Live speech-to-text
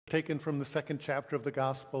taken from the second chapter of the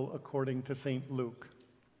Gospel according to St. Luke.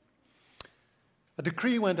 A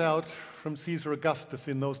decree went out from Caesar Augustus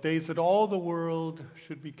in those days that all the world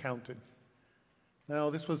should be counted. Now,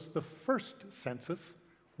 this was the first census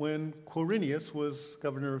when Quirinius was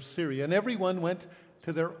governor of Syria, and everyone went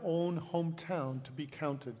to their own hometown to be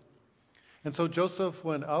counted. And so Joseph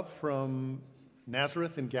went up from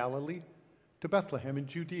Nazareth in Galilee to Bethlehem in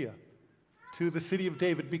Judea, to the city of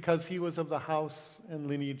David, because he was of the house and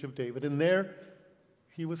lineage of David. And there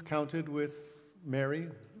he was counted with Mary,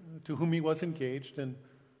 to whom he was engaged and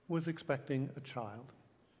was expecting a child.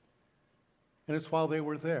 And it's while they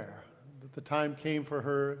were there that the time came for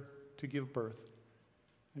her to give birth.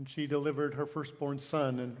 And she delivered her firstborn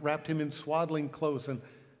son and wrapped him in swaddling clothes and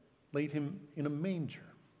laid him in a manger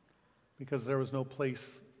because there was no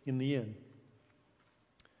place in the inn.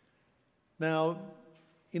 Now,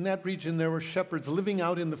 in that region, there were shepherds living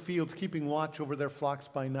out in the fields, keeping watch over their flocks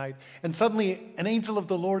by night. And suddenly, an angel of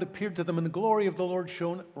the Lord appeared to them, and the glory of the Lord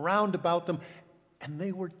shone round about them, and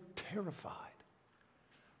they were terrified.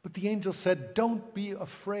 But the angel said, "Don't be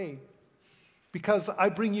afraid, because I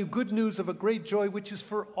bring you good news of a great joy, which is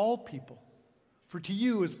for all people. For to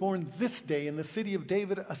you is born this day in the city of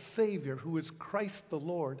David a Savior, who is Christ the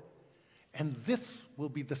Lord. And this will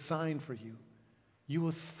be the sign for you. You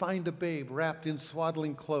will find a babe wrapped in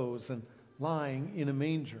swaddling clothes and lying in a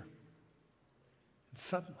manger." And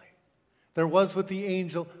suddenly, there was with the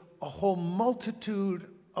angel a whole multitude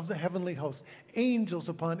of the heavenly host, angels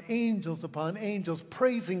upon angels upon angels,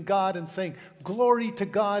 praising God and saying, "Glory to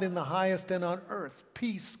God in the highest, and on earth,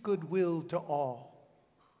 peace, goodwill to all."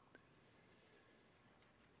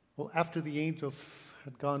 Well, after the angels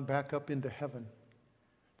had gone back up into heaven,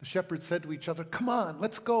 the shepherds said to each other, "Come on,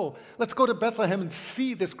 let's go. Let's go to Bethlehem and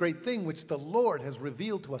see this great thing which the Lord has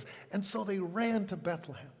revealed to us." And so they ran to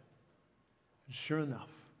Bethlehem. And sure enough,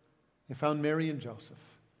 they found Mary and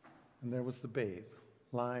Joseph, and there was the babe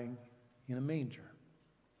lying in a manger.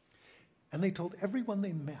 And they told everyone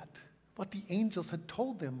they met what the angels had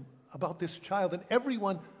told them about this child, and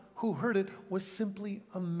everyone who heard it was simply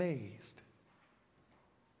amazed.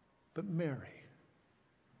 But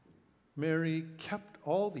Mary kept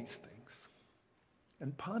all these things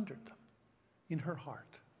and pondered them in her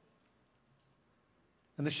heart.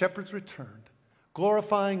 And the shepherds returned,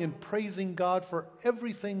 glorifying and praising God for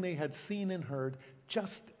everything they had seen and heard,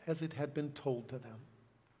 just as it had been told to them.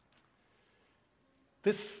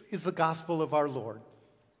 This is the gospel of our Lord.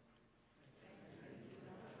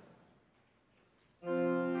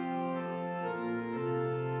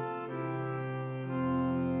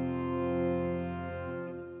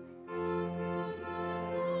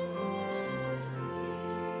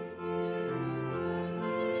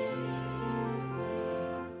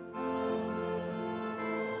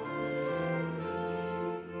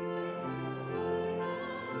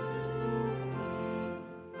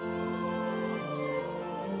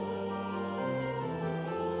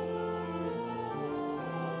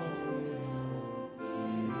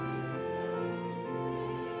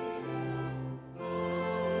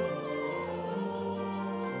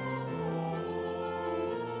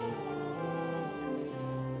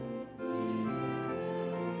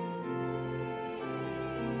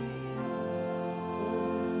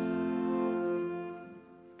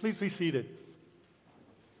 Please be seated.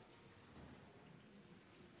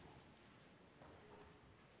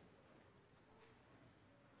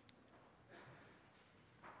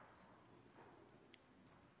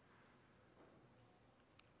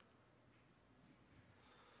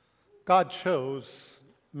 God chose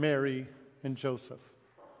Mary and Joseph.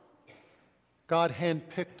 God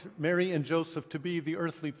handpicked Mary and Joseph to be the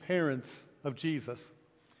earthly parents of Jesus.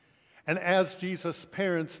 And as Jesus'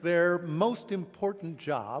 parents, their most important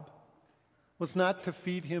job was not to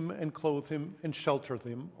feed him and clothe him and shelter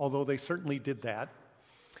him, although they certainly did that.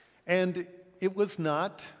 And it was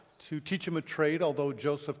not to teach him a trade, although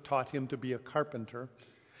Joseph taught him to be a carpenter.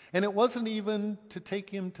 And it wasn't even to take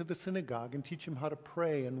him to the synagogue and teach him how to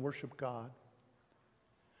pray and worship God.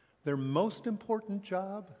 Their most important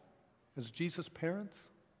job as Jesus' parents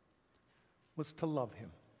was to love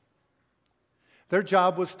him. Their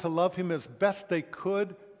job was to love him as best they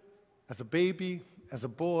could, as a baby, as a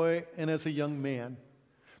boy, and as a young man.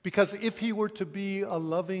 Because if he were to be a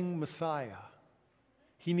loving Messiah,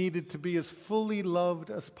 he needed to be as fully loved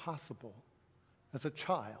as possible as a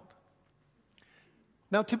child.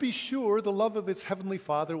 Now, to be sure, the love of his heavenly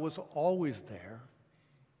Father was always there.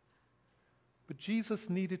 But Jesus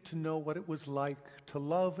needed to know what it was like to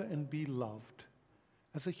love and be loved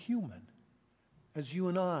as a human, as you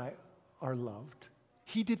and I are loved.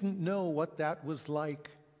 He didn't know what that was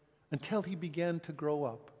like until he began to grow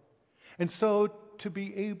up. And so, to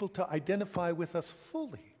be able to identify with us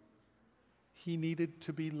fully, he needed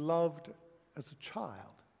to be loved as a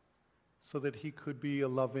child so that he could be a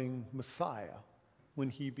loving Messiah when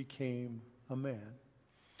he became a man.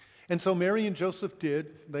 And so Mary and Joseph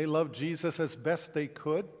did. They loved Jesus as best they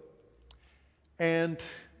could. And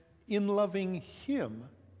in loving him,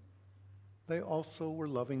 they also were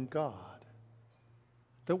loving God.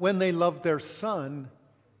 That when they loved their son,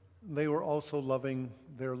 they were also loving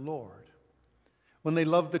their Lord. When they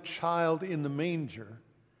loved the child in the manger,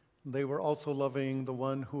 they were also loving the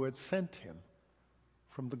one who had sent him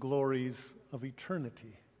from the glories of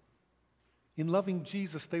eternity. In loving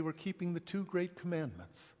Jesus, they were keeping the two great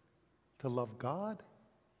commandments, to love God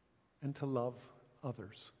and to love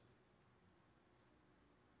others.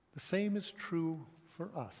 The same is true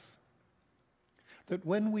for us, that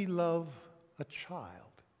when we love a child,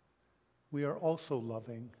 we are also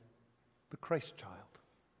loving the Christ child.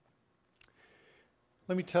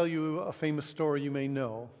 Let me tell you a famous story you may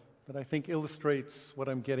know that I think illustrates what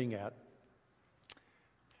I'm getting at.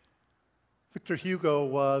 Victor Hugo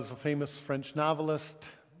was a famous French novelist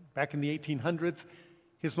back in the 1800s.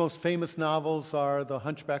 His most famous novels are The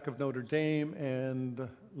Hunchback of Notre Dame and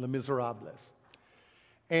Les Miserables.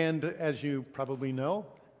 And as you probably know,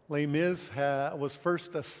 Les Mis was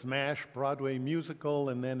first a smash Broadway musical,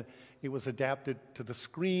 and then it was adapted to the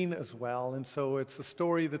screen as well. And so it's a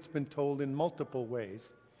story that's been told in multiple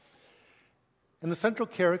ways. And the central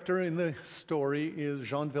character in the story is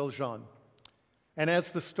Jean Valjean. And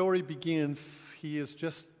as the story begins, he is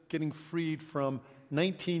just getting freed from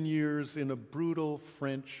 19 years in a brutal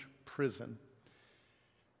French prison.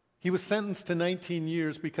 He was sentenced to 19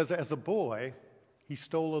 years because as a boy, he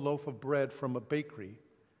stole a loaf of bread from a bakery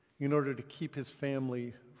in order to keep his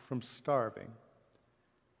family from starving.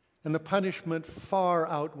 And the punishment far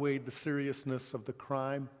outweighed the seriousness of the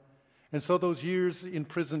crime. And so those years in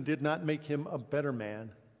prison did not make him a better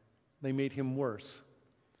man. They made him worse.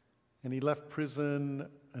 And he left prison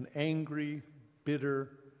an angry, bitter,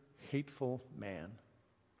 hateful man.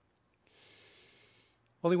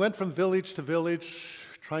 Well, he went from village to village,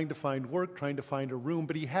 trying to find work, trying to find a room,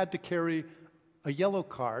 but he had to carry a yellow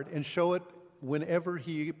card and show it whenever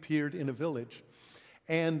he appeared in a village.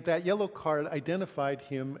 And that yellow card identified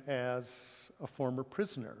him as a former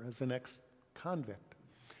prisoner, as an ex-convict.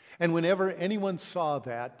 And whenever anyone saw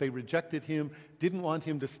that, they rejected him, didn't want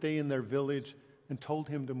him to stay in their village, and told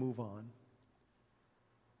him to move on.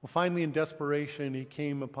 Well, finally, in desperation, he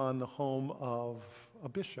came upon the home of a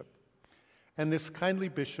bishop. And this kindly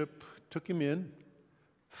bishop took him in,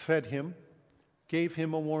 fed him, gave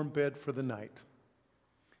him a warm bed for the night.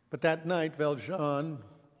 But that night, Valjean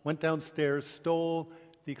went downstairs, stole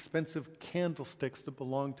the expensive candlesticks that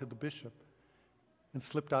belonged to the bishop, and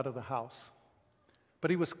slipped out of the house.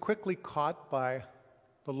 But he was quickly caught by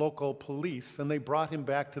the local police, and they brought him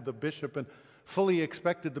back to the bishop and fully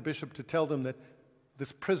expected the bishop to tell them that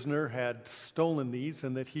this prisoner had stolen these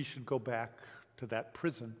and that he should go back to that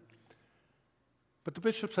prison. But the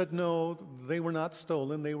bishop said no, they were not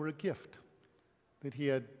stolen, they were a gift, that he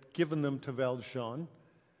had given them to Valjean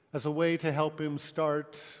as a way to help him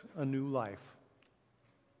start a new life.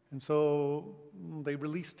 And so they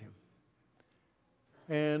released him.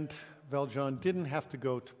 And Valjean didn't have to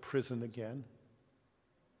go to prison again.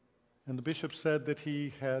 And the bishop said that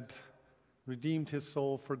he had redeemed his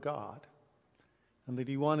soul for God and that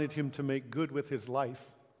he wanted him to make good with his life.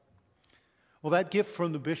 Well, that gift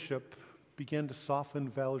from the bishop began to soften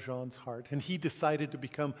Valjean's heart, and he decided to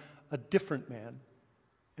become a different man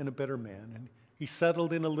and a better man. And he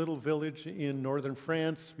settled in a little village in northern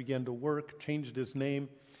France, began to work, changed his name,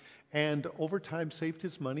 and over time saved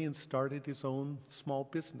his money and started his own small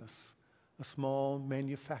business, a small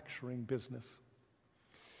manufacturing business.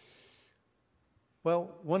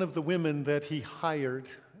 Well, one of the women that he hired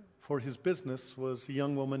for his business was a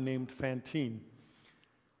young woman named Fantine.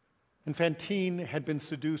 And Fantine had been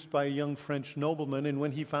seduced by a young French nobleman, and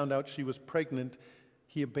when he found out she was pregnant,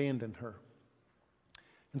 he abandoned her.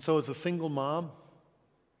 And so as a single mom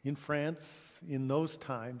in France in those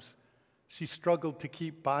times, she struggled to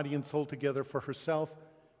keep body and soul together for herself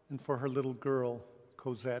and for her little girl,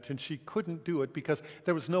 Cosette. And she couldn't do it because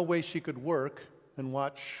there was no way she could work and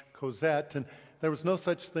watch Cosette, and there was no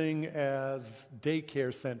such thing as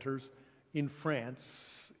daycare centers in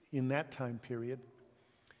France in that time period.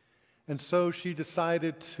 And so she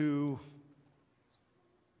decided to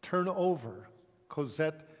turn over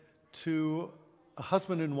Cosette to a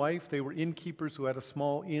husband and wife. They were innkeepers who had a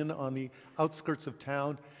small inn on the outskirts of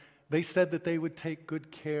town. They said that they would take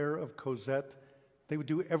good care of Cosette. They would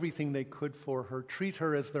do everything they could for her, treat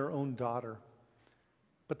her as their own daughter.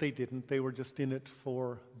 but they didn't. They were just in it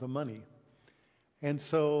for the money. And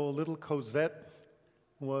so little Cosette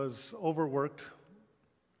was overworked,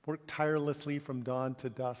 worked tirelessly from dawn to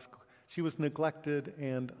dusk. She was neglected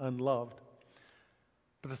and unloved.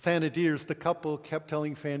 But the Thénardiers, the couple, kept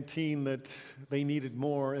telling Fantine that they needed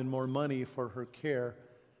more and more money for her care.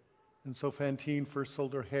 And so Fantine first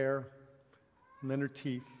sold her hair, and then her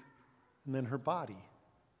teeth, and then her body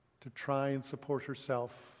to try and support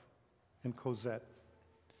herself and Cosette.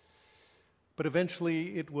 But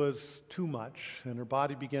eventually it was too much, and her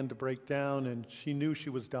body began to break down, and she knew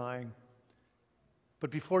she was dying.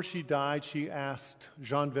 But before she died, she asked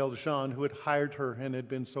Jean Valjean, who had hired her and had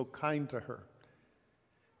been so kind to her,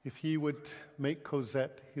 if he would make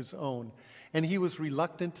Cosette his own. And he was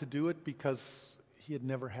reluctant to do it because he had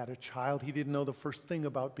never had a child. He didn't know the first thing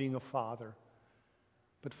about being a father.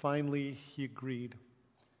 But finally, he agreed.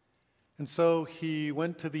 And so he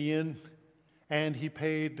went to the inn, and he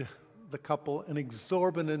paid the couple an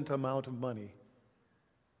exorbitant amount of money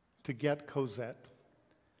to get Cosette.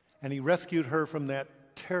 And he rescued her from that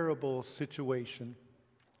terrible situation.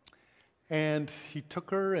 And he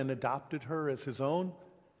took her and adopted her as his own,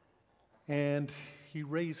 and he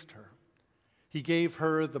raised her. He gave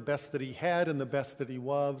her the best that he had and the best that he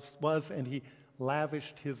was, and he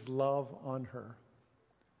lavished his love on her.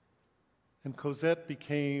 And Cosette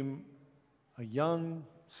became a young,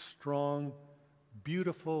 strong,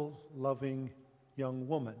 beautiful, loving young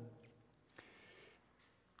woman.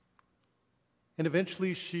 And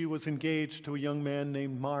eventually she was engaged to a young man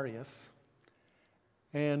named Marius.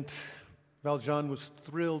 And Valjean was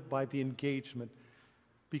thrilled by the engagement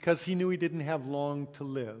because he knew he didn't have long to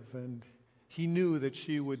live, and he knew that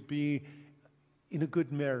she would be in a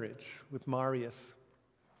good marriage with Marius.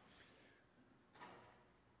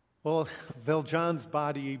 Well, Valjean's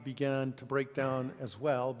body began to break down as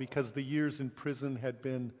well because the years in prison had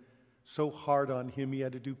been so hard on him. He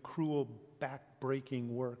had to do cruel,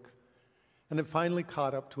 back-breaking work. And it finally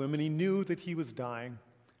caught up to him, and he knew that he was dying.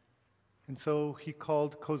 And so he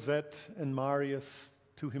called Cosette and Marius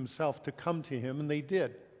to himself to come to him, and they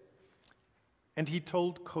did. And he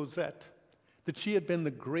told Cosette that she had been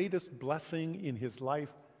the greatest blessing in his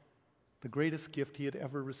life, the greatest gift he had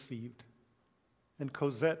ever received. And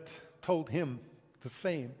Cosette told him the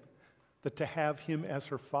same, that to have him as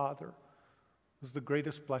her father was the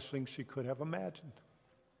greatest blessing she could have imagined.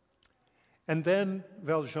 And then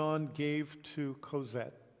Valjean gave to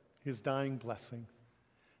Cosette his dying blessing.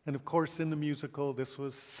 And of course, in the musical, this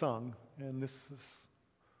was sung, and this is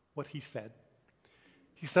what he said.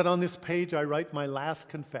 He said, "On this page I write my last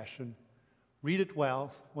confession. Read it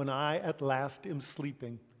well when I at last am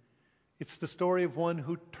sleeping. It's the story of one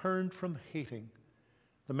who turned from hating,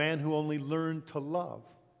 the man who only learned to love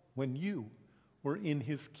when you were in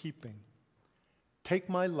his keeping. Take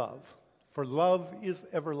my love, for love is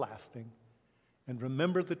everlasting, and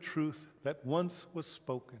remember the truth that once was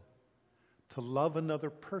spoken. To love another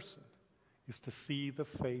person is to see the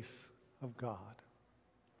face of God."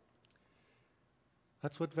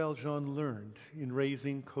 That's what Valjean learned in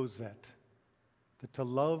raising Cosette, that to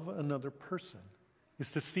love another person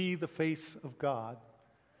is to see the face of God.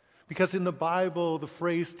 Because in the Bible, the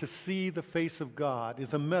phrase "to see the face of God"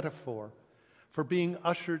 is a metaphor for being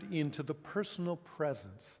ushered into the personal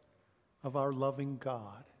presence of our loving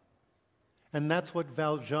God. And that's what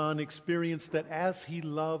Valjean experienced, that as he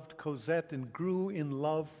loved Cosette and grew in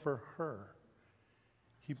love for her,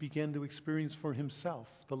 he began to experience for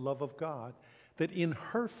himself the love of God, that in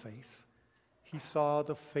her face he saw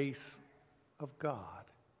the face of God.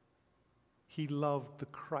 He loved the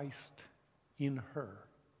Christ in her.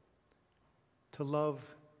 To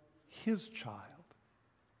love his child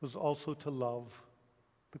was also to love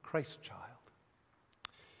the Christ child.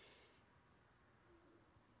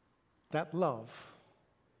 That love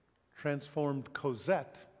transformed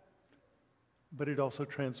Cosette, but it also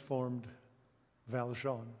transformed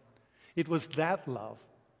Valjean. It was that love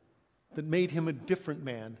that made him a different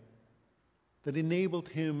man, that enabled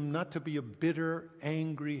him not to be a bitter,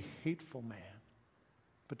 angry, hateful man,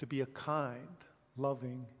 but to be a kind,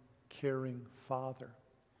 loving, caring father.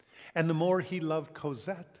 And the more he loved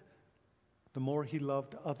Cosette, the more he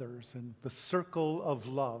loved others, and the circle of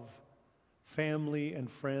love, family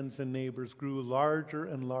and friends and neighbors, grew larger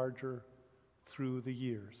and larger through the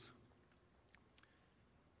years.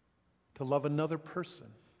 To love another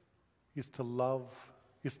person is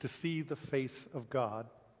to see the face of God.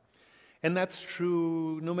 And that's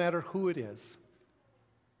true no matter who it is.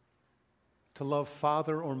 To love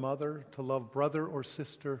father or mother, to love brother or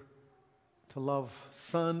sister, to love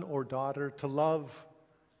son or daughter, to love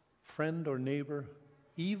friend or neighbor,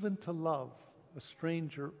 even to love a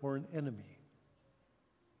stranger or an enemy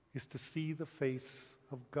is to see the face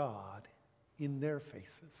of God in their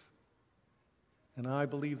faces. And I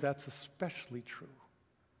believe that's especially true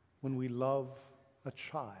when we love a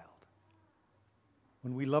child.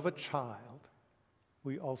 When we love a child,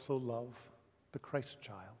 we also love the Christ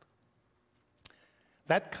child.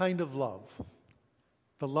 That kind of love,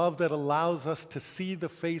 the love that allows us to see the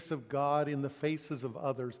face of God in the faces of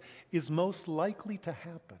others, is most likely to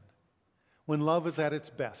happen when love is at its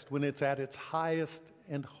best, when it's at its highest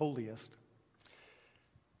and holiest.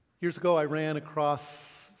 Years ago, I ran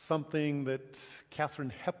across something that Katharine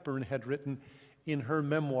Hepburn had written in her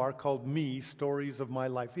memoir called Me, Stories of My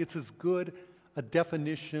Life. It's as good a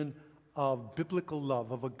definition of biblical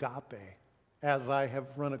love, of agape, as I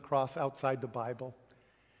have run across outside the Bible.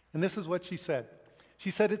 And this is what she said.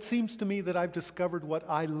 She said, "It seems to me that I've discovered what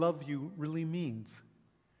I love you really means.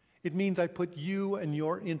 It means I put you and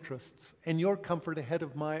your interests and your comfort ahead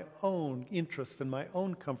of my own interests and my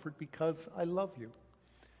own comfort because I love you.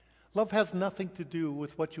 Love has nothing to do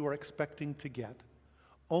with what you are expecting to get,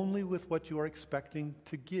 only with what you are expecting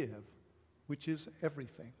to give, which is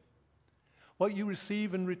everything. What you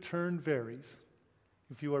receive in return varies.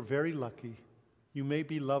 If you are very lucky, you may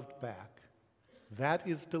be loved back. That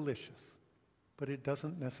is delicious, but it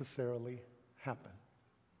doesn't necessarily happen."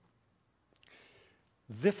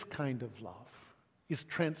 This kind of love is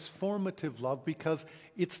transformative love because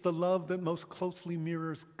it's the love that most closely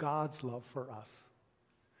mirrors God's love for us.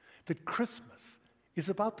 That Christmas is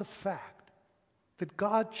about the fact that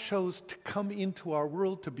God chose to come into our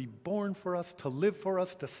world, to be born for us, to live for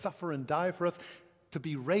us, to suffer and die for us, to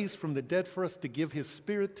be raised from the dead for us, to give his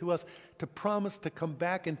Spirit to us, to promise to come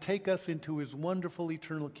back and take us into his wonderful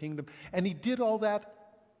eternal kingdom. And he did all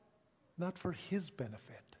that not for his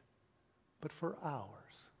benefit, but for ours.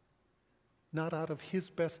 Not out of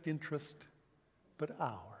his best interest, but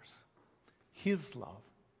ours. His love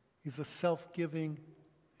is a self-giving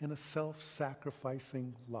and a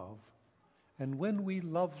self-sacrificing love. And when we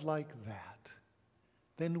love like that,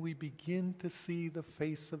 then we begin to see the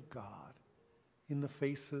face of God in the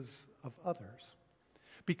faces of others.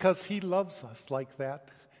 Because he loves us like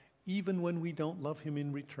that, even when we don't love him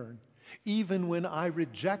in return. Even when I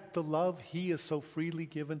reject the love he has so freely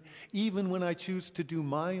given. Even when I choose to do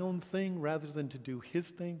my own thing rather than to do his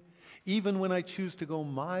thing. Even when I choose to go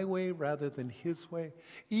my way rather than his way.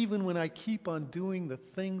 Even when I keep on doing the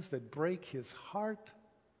things that break his heart,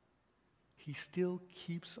 he still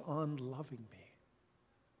keeps on loving me,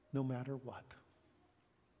 no matter what.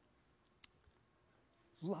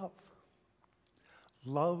 Love.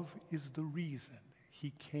 Love is the reason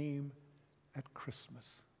he came at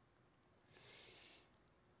Christmas.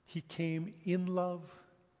 He came in love,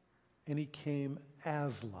 and he came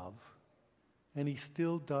as love, and he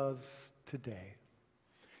still does today.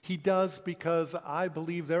 He does because I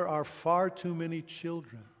believe there are far too many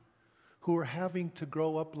children who are having to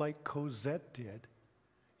grow up like Cosette did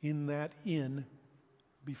in that inn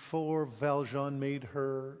before Valjean made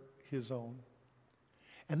her his own.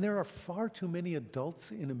 And there are far too many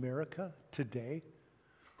adults in America today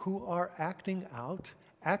who are acting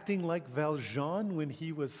like Valjean when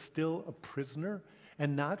he was still a prisoner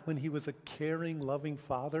and not when he was a caring, loving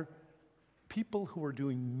father. People who are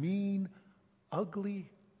doing mean,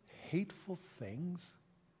 ugly, hateful things.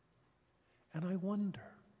 And I wonder,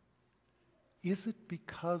 is it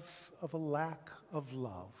because of a lack of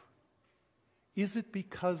love? Is it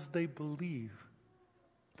because they believe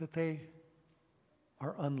that they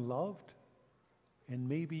are unloved and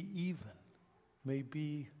maybe even may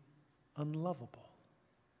be unlovable?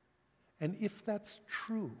 And if that's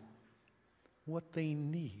true, what they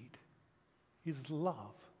need is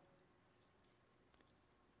love.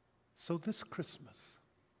 So this Christmas,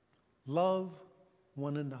 love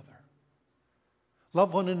one another.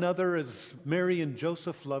 Love one another as Mary and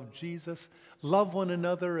Joseph loved Jesus. Love one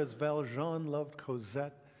another as Valjean loved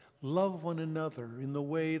Cosette. Love one another in the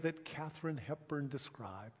way that Katharine Hepburn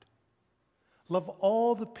described. Love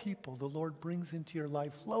all the people the Lord brings into your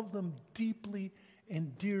life. Love them deeply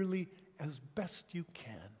and dearly as best you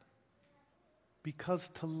can. Because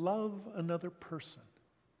to love another person,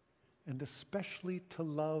 and especially to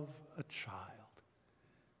love a child,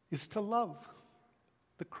 is to love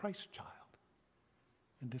the Christ child,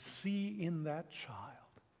 and to see in that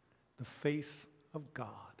child the face of God.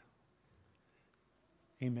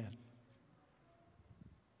 Amen.